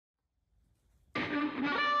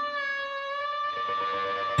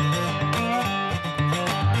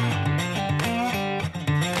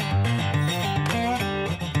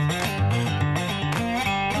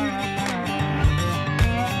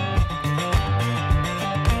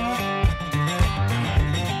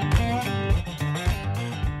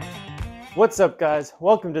What's up, guys?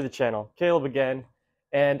 Welcome to the channel. Caleb again,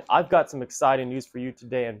 and I've got some exciting news for you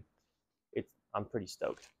today, and I'm pretty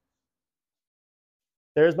stoked.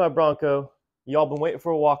 There's my Bronco. Y'all been waiting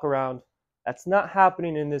for a walk around. That's not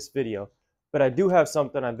happening in this video, but I do have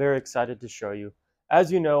something I'm very excited to show you. As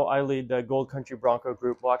you know, I lead the Gold Country Bronco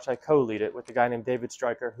group. Well, actually, I co-lead it with a guy named David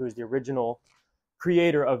Stryker, who's the original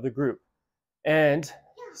creator of the group. And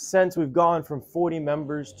since we've gone from 40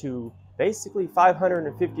 members to basically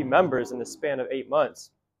 550 members in the span of 8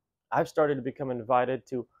 months, I've started to become invited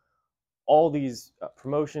to all these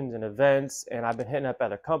promotions and events, and I've been hitting up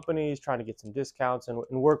other companies trying to get some discounts and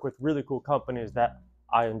work with really cool companies that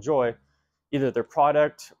I enjoy, either their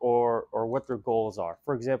product or what their goals are.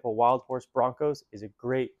 For example, Wild Horse Broncos is a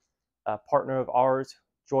great partner of ours.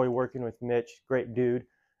 Enjoy working with Mitch, great dude.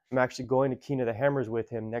 I'm actually going to Keen of the Hammers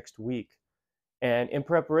with him next week. And in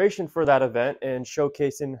preparation for that event and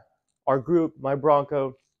showcasing our group, my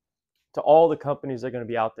Bronco, to all the companies that are going to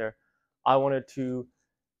be out there, I wanted to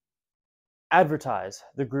advertise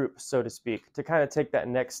the group, so to speak, to kind of take that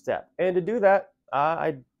next step. And to do that,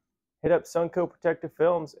 I hit up Sunco Protective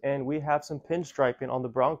Films, and we have some pinstriping on the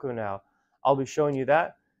Bronco now. I'll be showing you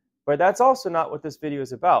that, but that's also not what this video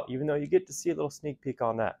is about, even though you get to see a little sneak peek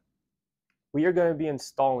on that. We are going to be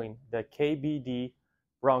installing the KBD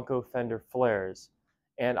Bronco fender flares.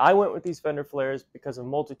 And I went with these fender flares because of a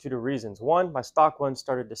multitude of reasons. One, my stock ones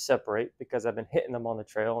started to separate because I've been hitting them on the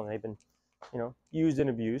trail and they've been, used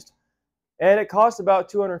and abused. And it cost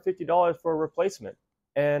about $250 for a replacement.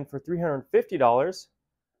 And for $350,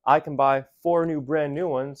 I can buy 4 brand new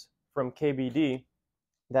ones from KBD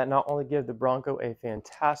that not only give the Bronco a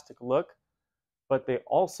fantastic look, but they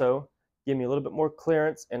also give me a little bit more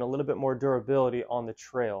clearance and a little bit more durability on the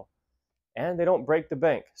trail. And they don't break the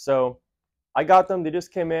bank. So I got them. They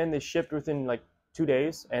just came in. They shipped within like 2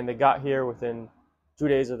 days, and they got here within 2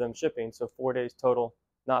 days of them shipping. So 4 days total.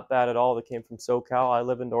 Not bad at all. They came from SoCal. I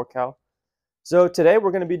live in NorCal. So today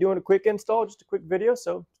we're going to be doing a quick install, just a quick video,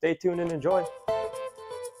 so stay tuned and enjoy.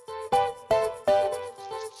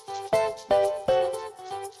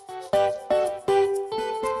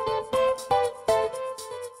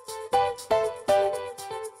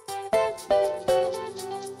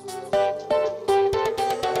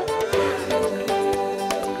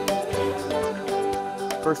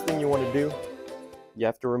 First thing you want to do,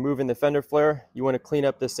 after removing the fender flare, you want to clean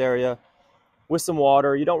up this area with some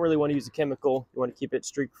water. You don't really want to use a chemical. You want to keep it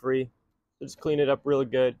streak free. So just clean it up really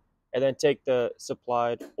good, and then take the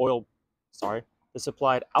supplied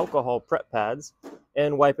alcohol prep pads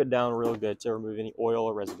and wipe it down real good to remove any oil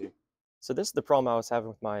or residue. So this is the problem I was having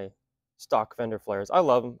with my stock fender flares. I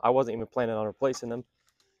love them. I wasn't even planning on replacing them,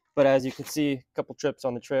 but as you can see, a couple trips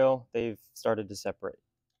on the trail, they've started to separate.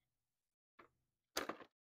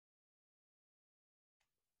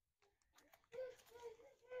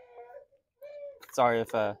 Sorry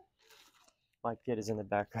if my kid is in the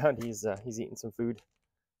background. He's eating some food.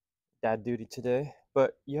 Dad duty today.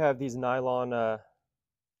 But you have these nylon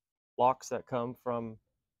locks that come from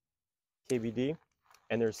KBD,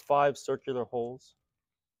 and there's 5 circular holes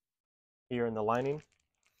here in the lining,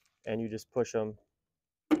 and you just push them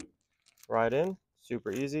right in.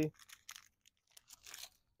 Super easy.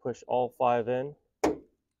 Push all 5 in.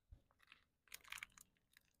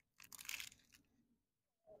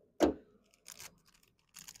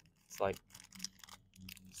 It's like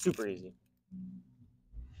super easy.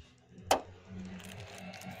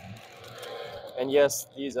 And yes,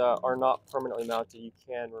 these are not permanently mounted. You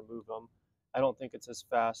can remove them. I don't think it's as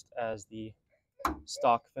fast as the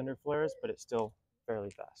stock fender flares, but it's still fairly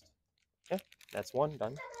fast. Okay, that's one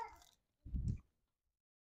done.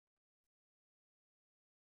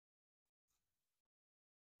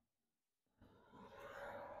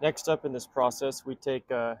 Next up in this process, we take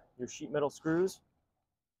your sheet metal screws,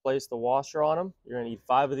 place the washer on them. You're going to need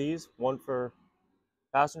 5 of these, 1 for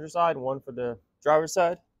passenger side, 1 for the driver's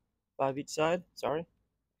side, 5 each side, sorry.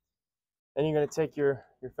 Then you're going to take your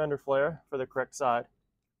fender flare for the correct side,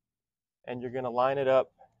 and you're going to line it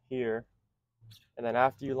up here. And then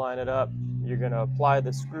after you line it up, you're going to apply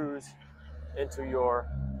the screws into your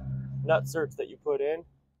nutserts that you put in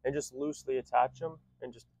and just loosely attach them,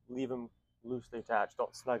 and just leave them loosely attached.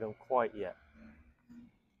 Don't snug them quite yet.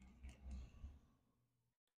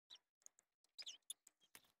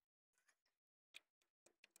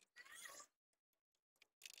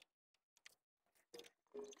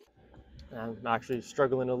 I'm actually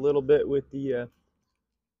struggling a little bit with the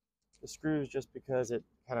screws just because it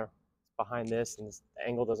kind of behind this and the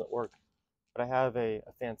angle doesn't work. But I have a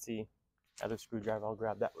fancy other screwdriver. I'll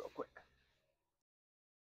grab that real quick.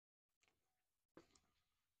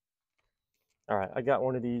 All right, I got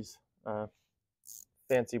one of these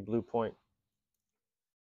fancy Blue Point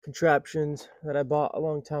contraptions that I bought a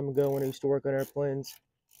long time ago when I used to work on airplanes.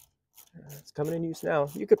 It's coming in use now.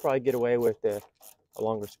 You could probably get away with a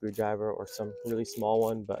longer screwdriver or some really small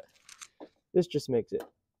one, but this just makes it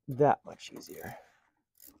that much easier.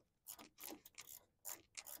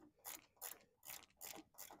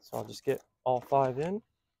 So I'll just get all 5 in,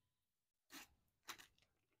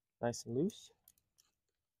 nice and loose,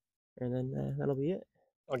 and then that'll be it.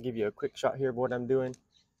 I'll give you a quick shot here of what I'm doing.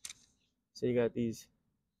 So you got these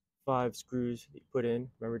 5 screws that you put in.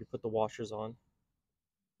 Remember to put the washers on.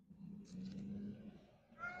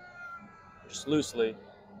 Just loosely,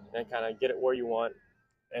 and kind of get it where you want.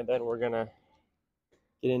 And then we're gonna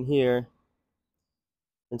get in here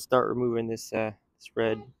and start removing this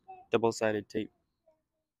red double-sided tape.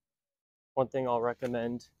 One thing I'll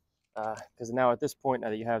recommend, because now at this point, now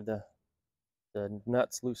that you have the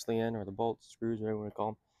nuts loosely in, or the bolts, screws, whatever you want to call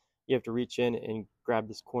them, you have to reach in and grab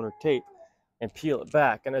this corner tape and peel it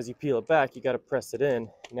back. And as you peel it back, you got to press it in.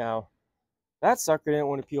 Now, that sucker didn't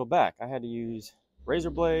want to peel back. I had to use razor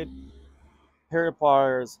blade, pair of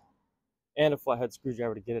pliers, and a flathead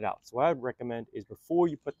screwdriver to get it out. So what I would recommend is before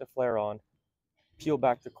you put the flare on, peel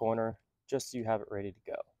back the corner just so you have it ready to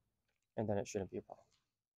go. And then it shouldn't be a problem.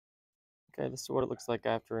 Okay, this is what it looks like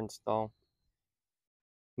after install.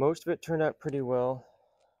 Most of it turned out pretty well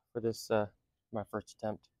for this my first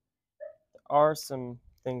attempt. There are some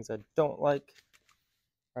things I don't like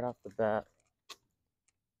right off the bat.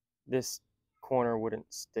 This corner wouldn't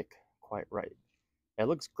stick quite right. It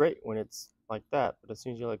looks great when it's like that, but as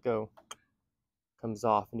soon as you let go, it comes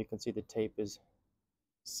off, and you can see the tape is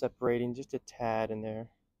separating just a tad in there.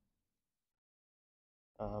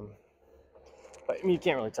 But I mean, you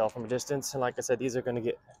can't really tell from a distance, and like I said, these are going to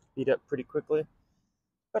get beat up pretty quickly.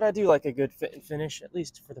 But I do like a good fit and finish, at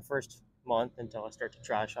least for the first month until I start to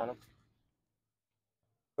trash on them.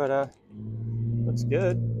 But looks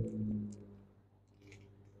good.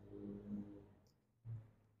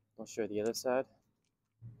 I'll show you the other side.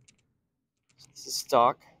 This is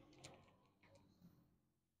stock.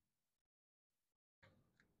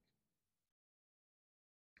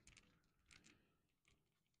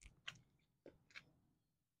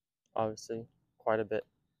 Obviously, quite a bit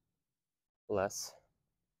less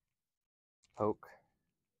poke.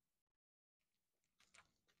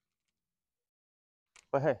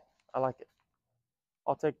 But hey, I like it.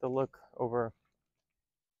 I'll take the look over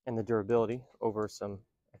and the durability over some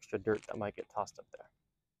extra dirt that might get tossed up there.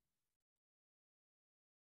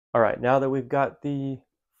 All right, now that we've got the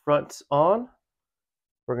fronts on,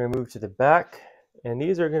 we're going to move to the back, and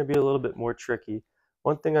these are going to be a little bit more tricky.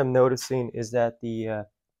 One thing I'm noticing is that the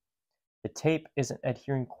tape isn't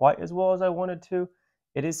adhering quite as well as I wanted to.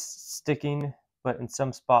 It is sticking, but in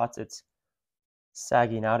some spots it's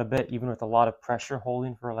sagging out a bit, even with a lot of pressure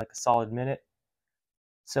holding for like a solid minute.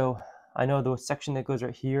 So I know the section that goes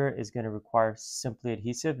right here is going to require simply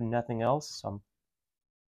adhesive and nothing else. So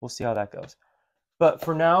we'll see how that goes. But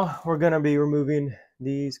for now, we're going to be removing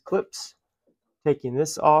these clips, taking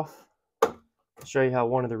this off. I'll show you how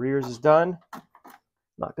one of the rears is done. I'm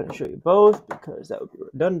not going to show you both because that would be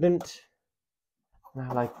redundant. And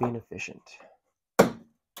I like being efficient.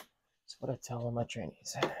 That's what I tell all my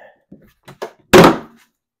trainees.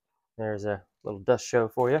 There's a little dust show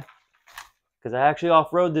for you, because I actually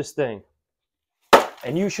off-road this thing,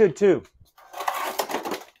 and you should too.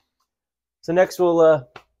 So next we'll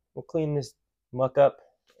clean this muck up,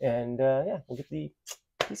 and yeah, we'll get the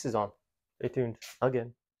pieces on. Stay tuned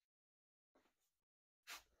again.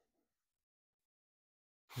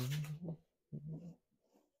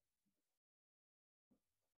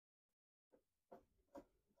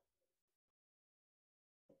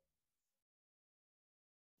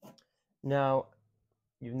 Now,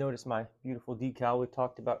 you've noticed my beautiful decal we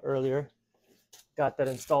talked about earlier. Got that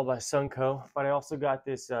installed by Sunco, but I also got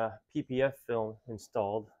this PPF film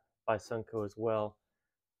installed by Sunco as well.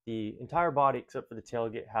 The entire body, except for the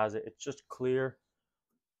tailgate, has it. It's just clear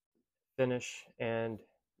finish, and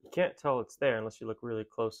you can't tell it's there unless you look really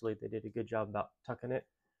closely. They did a good job about tucking it.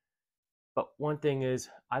 But one thing is,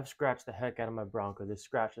 I've scratched the heck out of my Bronco. There's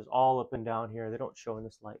scratches all up and down here. They don't show in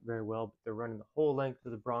this light very well, but they're running the whole length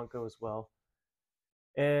of the Bronco as well.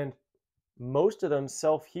 And most of them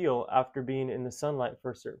self-heal after being in the sunlight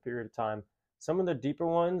for a certain period of time. Some of the deeper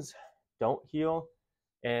ones don't heal,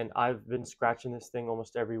 and I've been scratching this thing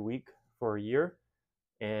almost every week for a year,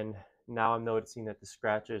 and now I'm noticing that the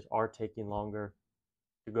scratches are taking longer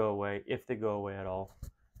to go away, if they go away at all.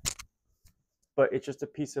 But it's just a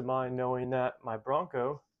peace of mind knowing that my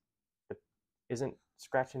Bronco isn't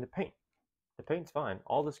scratching the paint. the paint's fine.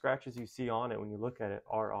 All the scratches you see on it when you look at it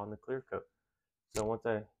are on the clear coat. So once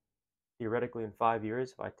theoretically in 5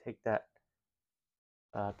 years, if I take that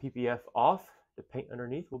PPF off, the paint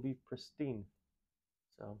underneath will be pristine.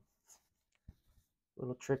 So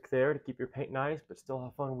little trick there to keep your paint nice, but still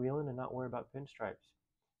have fun wheeling and not worry about pinstripes.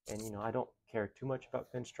 And you know, I don't care too much about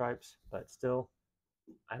pinstripes, but still,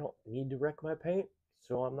 I don't need to wreck my paint,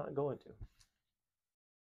 so I'm not going to.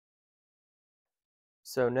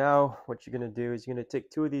 So now what you're going to do is you're going to take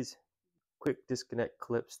 2 of these quick disconnect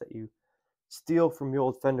clips that you steal from your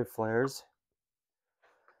old fender flares,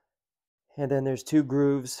 and then there's 2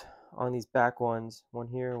 grooves on these back ones, one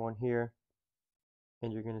here,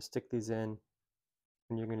 and you're going to stick these in,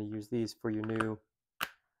 and you're going to use these for your new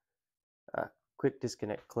quick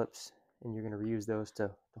disconnect clips, and you're going to reuse those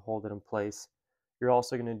to hold it in place. You're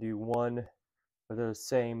also going to do 1 of those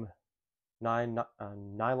same nylon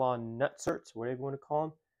nutserts, whatever you want to call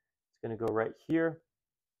them. It's going to go right here.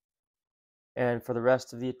 And for the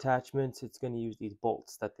rest of the attachments, it's going to use these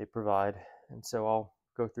bolts that they provide. And so I'll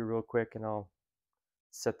go through real quick and I'll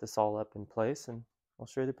set this all up in place and I'll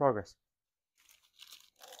show you the progress.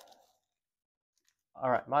 All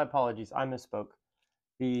right, my apologies, I misspoke.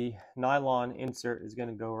 The nylon insert is going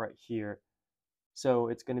to go right here. So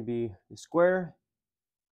it's going to be the square,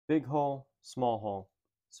 big hole, small hole.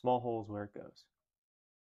 Small hole is where it goes.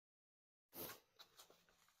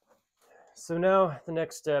 So now the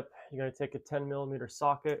next step, you're going to take a 10mm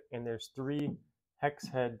socket, and there's 3 hex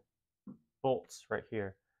head bolts right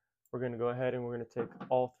here. We're going to go ahead and we're going to take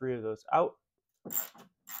all 3 of those out,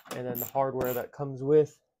 and then the hardware that comes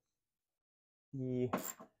with the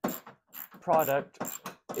product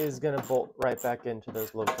is going to bolt right back into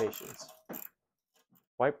those locations.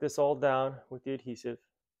 Wipe this all down with the adhesive,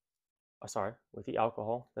 with the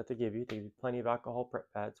alcohol that they give you. They give you plenty of alcohol prep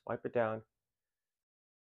pads. Wipe it down.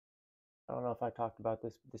 I don't know if I talked about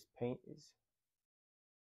this, but this paint is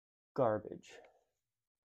garbage.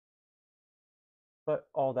 But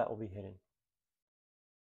all that will be hidden.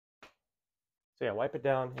 So yeah, wipe it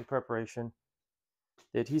down in preparation.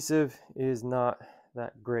 The adhesive is not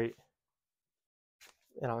that great.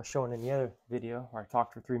 And I was showing in the other video where I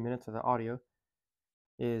talked for 3 minutes with the audio,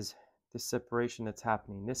 is the separation that's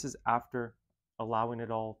happening. This is after allowing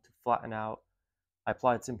it all to flatten out. I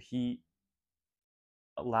applied some heat,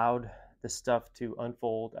 allowed the stuff to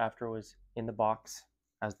unfold after it was in the box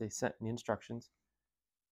as they sent in the instructions.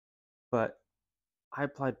 But I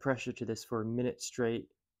applied pressure to this for a minute straight,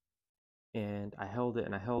 and I held it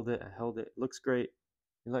and I held it, I held it. It looks great.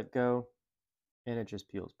 You let go and it just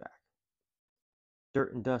peels back.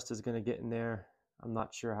 Dirt and dust is going to get in there. I'm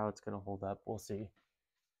not sure how it's going to hold up. We'll see.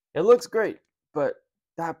 It looks great, but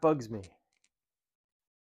that bugs me.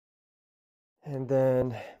 And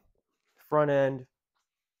then front end,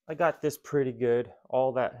 I got this pretty good.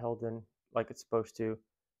 All that held in like it's supposed to,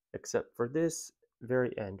 except for this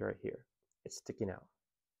very end right here. It's sticking out.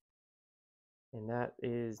 And that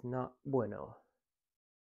is not bueno.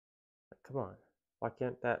 Come on. Why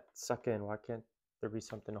can't that suck in? Why can't there be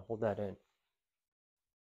something to hold that in?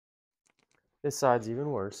 This side's even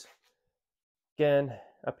worse. Again,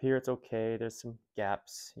 up here it's okay. There's some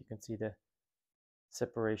gaps. You can see the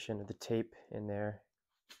separation of the tape in there.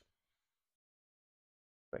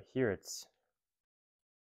 But here it's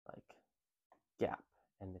like gap,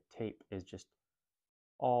 and the tape is just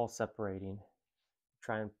all separating.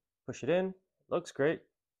 Try and push it in. It looks great.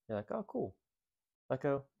 You're like, oh, cool. Let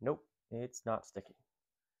go. Nope, it's not sticking.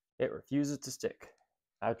 It refuses to stick.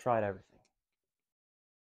 I've tried everything.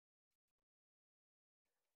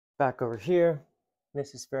 Back over here,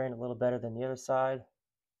 this is faring a little better than the other side.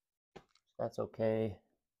 That's okay.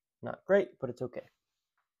 Not great, but it's okay.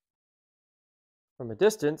 From a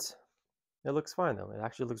distance, it looks fine though. It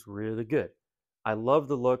actually looks really good. I love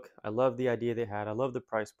the look. I love the idea they had. I love the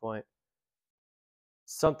price point.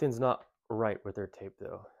 Something's not right with their tape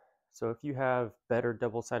though. So if you have better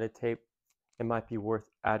double-sided tape, it might be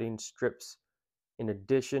worth adding strips in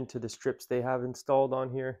addition to the strips they have installed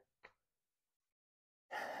on here.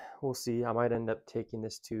 We'll see. I might end up taking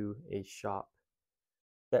this to a shop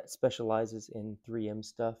that specializes in 3M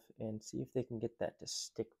stuff and see if they can get that to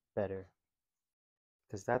stick better.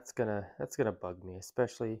 Because that's gonna bug me,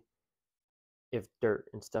 especially if dirt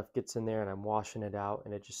and stuff gets in there and I'm washing it out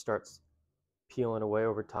and it just starts peeling away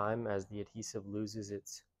over time as the adhesive loses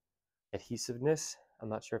its adhesiveness. I'm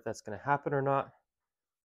not sure if that's going to happen or not.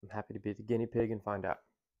 I'm happy to be the guinea pig and find out.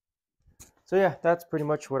 So yeah, that's pretty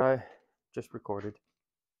much what I just recorded.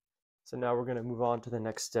 So now we're going to move on to the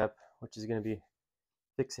next step, which is going to be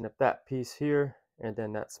fixing up that piece here and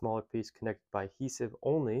then that smaller piece connected by adhesive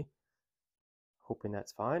only. Hoping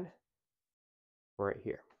that's fine. right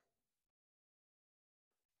here.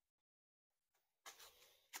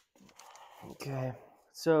 Okay,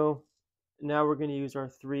 so now we're going to use our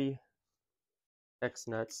 3 X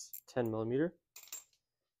nuts, 10 millimeter,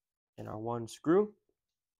 and our 1 screw.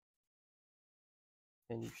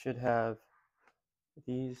 And you should have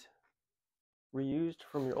these reused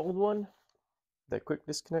from your old one, the quick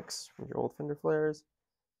disconnects from your old fender flares.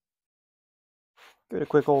 Give it a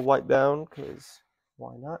quick old wipe down, because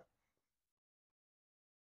why not?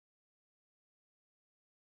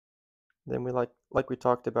 Then we like we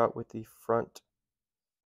talked about with the front,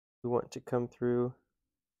 we want to come through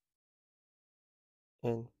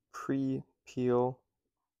and pre-peel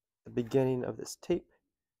the beginning of this tape,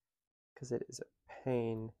 because it is a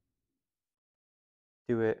pain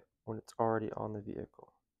to do it when it's already on the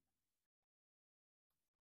vehicle.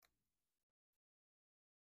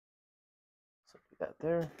 So do that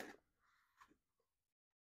there.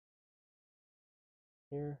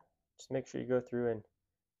 Here, just make sure you go through and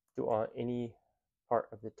do on any part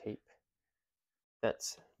of the tape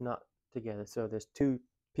that's not together. So there's 2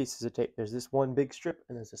 pieces of tape. There's this one big strip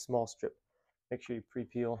and there's a small strip. Make sure you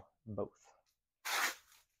pre-peel both.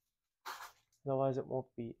 Otherwise it won't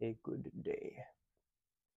be a good day.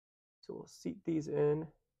 So we'll seat these in.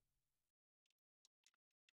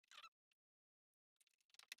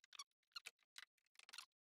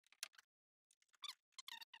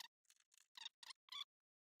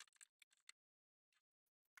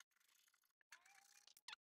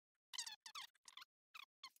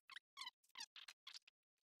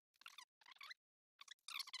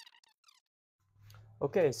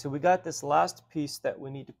 Okay, so we got this last piece that we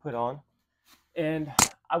need to put on. And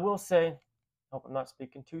I will say, hope I'm not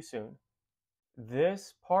speaking too soon,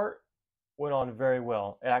 this part went on very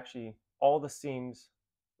well. It actually, all the seams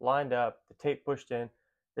lined up, the tape pushed in.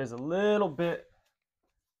 There's a little bit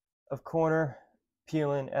of corner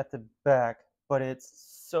peeling at the back, but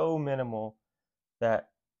it's so minimal that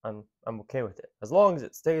I'm okay with it, as long as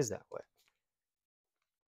it stays that way.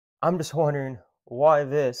 I'm just wondering why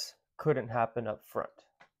this couldn't happen up front.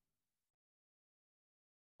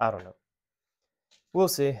 I don't know. We'll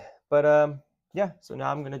see. But yeah, so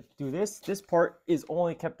now I'm gonna do this. This part is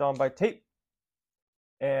only kept on by tape,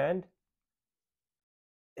 and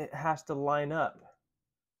it has to line up.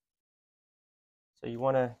 So you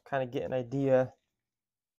want to kind of get an idea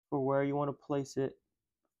for where you want to place it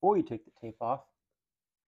before you take the tape off,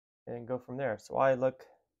 and go from there. So I look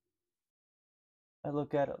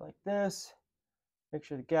at it like this. Make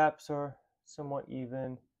sure the gaps are somewhat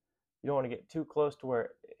even. You don't want to get too close to where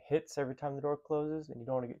it hits every time the door closes, and you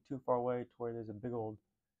don't want to get too far away to where there's a big old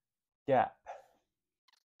gap.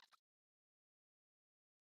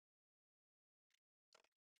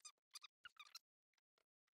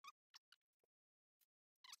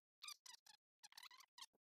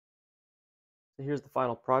 So here's the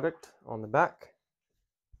final product on the back.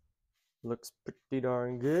 Looks pretty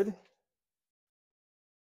darn good.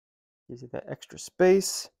 Gives you that extra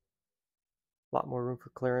space. A lot more room for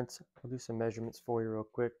clearance. I'll do some measurements for you real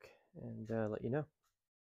quick and let you know.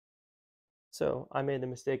 So I made the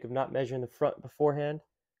mistake of not measuring the front beforehand,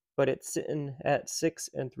 but it's sitting at 6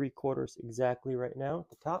 3/4 exactly right now at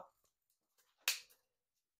the top.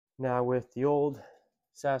 Now with the old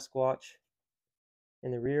Sasquatch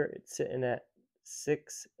in the rear, it's sitting at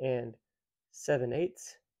 6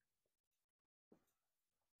 7/8.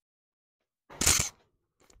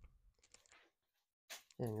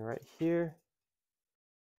 And right here,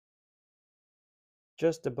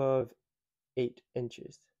 just above 8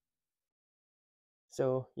 inches.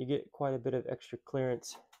 So you get quite a bit of extra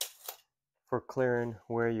clearance for clearing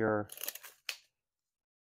where your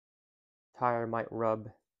tire might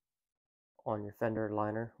rub on your fender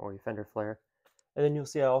liner or your fender flare. And then you'll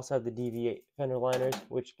see I also have the DV8 fender liners,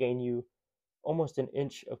 which gain you almost an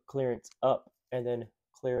inch of clearance up, and then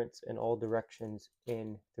clearance in all directions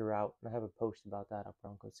in throughout. And I have a post about that on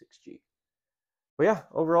Bronco 6G. But yeah,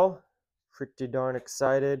 overall, pretty darn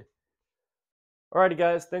excited. Alrighty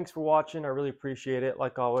guys, thanks for watching. I really appreciate it.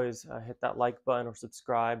 Like always, hit that like button or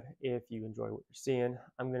subscribe if you enjoy what you're seeing.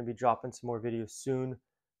 I'm going to be dropping some more videos soon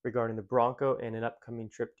regarding the Bronco and an upcoming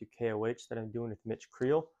trip to KOH that I'm doing with Mitch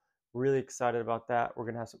Creel. Really excited about that. We're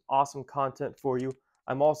going to have some awesome content for you.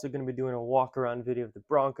 I'm also going to be doing a walk around video of the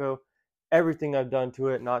Bronco. Everything I've done to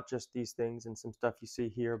it, not just these things and some stuff you see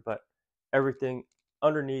here, but everything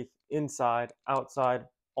underneath, inside, outside,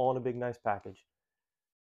 all in a big nice package.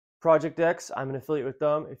 Project X, I'm an affiliate with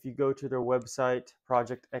them. If you go to their website,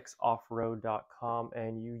 projectxoffroad.com,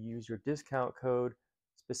 and you use your discount code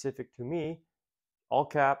specific to me, all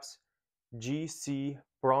caps, GC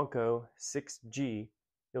Bronco 6G,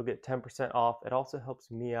 you'll get 10% off. It also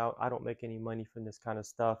helps me out. I don't make any money from this kind of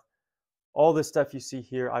stuff. All this stuff you see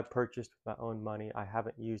here, I purchased with my own money. I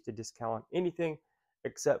haven't used a discount on anything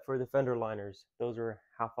except for the fender liners. Those are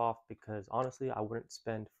half off because honestly, I wouldn't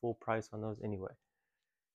spend full price on those anyway.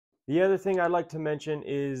 The other thing I'd like to mention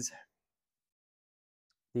is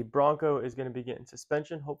the Bronco is going to be getting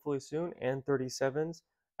suspension hopefully soon and 37s.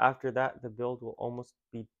 After that, the build will almost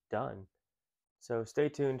be done. So stay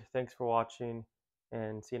tuned. Thanks for watching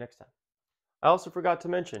and see you next time. I also forgot to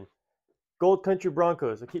mention Gold Country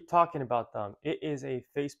Broncos. I keep talking about them. It is a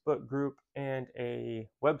Facebook group and a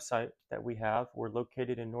website that we have. We're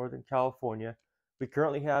located in Northern California. We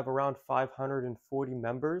currently have around 540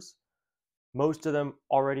 members. Most of them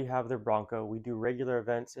already have their Bronco. We do regular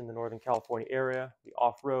events in the Northern California area. We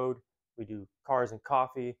off-road. We do cars and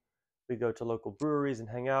coffee. We go to local breweries and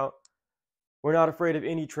hang out. We're not afraid of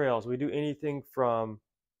any trails. We do anything from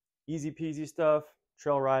easy peasy stuff,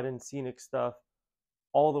 trail riding, scenic stuff,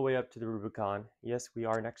 all the way up to the Rubicon. Yes, we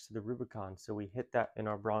are next to the Rubicon, so we hit that in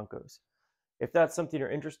our Broncos. If that's something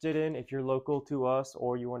you're interested in, if you're local to us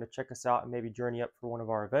or you want to check us out and maybe journey up for one of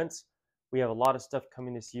our events, we have a lot of stuff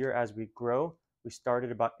coming this year as we grow. We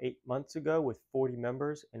started about 8 months ago with 40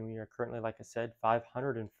 members, and we are currently, like I said,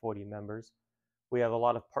 540 members. We have a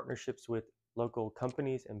lot of partnerships with local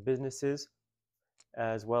companies and businesses,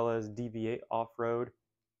 as well as DV8 Off-Road,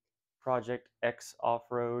 Project X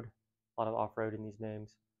Off-Road, a lot of off-road in these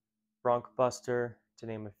names, Bronc Buster, to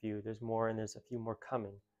name a few. There's more, and there's a few more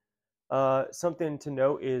coming. Something to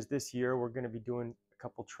note is this year we're going to be doing a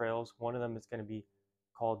couple trails. One of them is going to be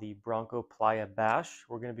called the Bronco Playa Bash.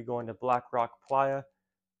 We're going to be going to Black Rock Playa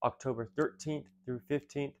October 13th through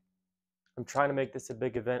 15th. I'm trying to make this a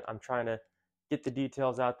big event. I'm trying to get the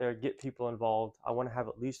details out there, get people involved. I want to have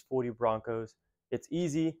at least 40 Broncos. It's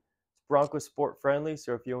easy. It's Bronco sport friendly.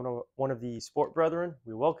 So if you're one of the sport brethren,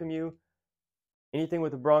 we welcome you. Anything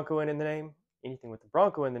with a Bronco in the name, anything with a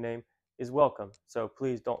Bronco in the name is welcome. So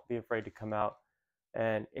please don't be afraid to come out.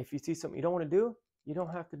 And if you see something you don't want to do, you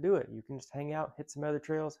don't have to do it. You can just hang out, hit some other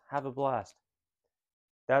trails, have a blast.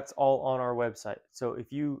 That's all on our website. So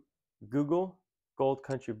if you Google Gold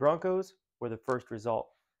Country Broncos, we're the first result.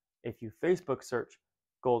 If you Facebook search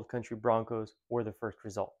Gold Country Broncos, we're the first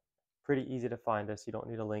result. Pretty easy to find us. You don't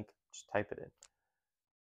need a link. Just type it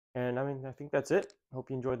in. And I think that's it.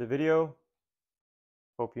 Hope you enjoyed the video.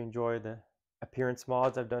 Hope you enjoy the appearance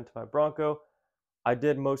mods I've done to my Bronco. I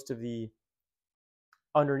did most of the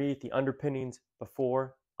underneath, the underpinnings,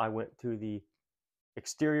 before I went to the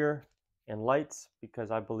exterior and lights,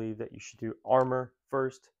 because I believe that you should do armor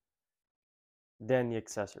first, then the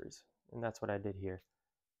accessories. And that's what I did here.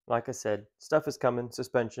 Like I said, stuff is coming,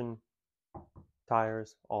 suspension,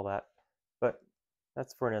 tires, all that. But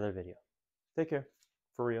that's for another video. Take care,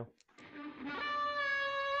 for real.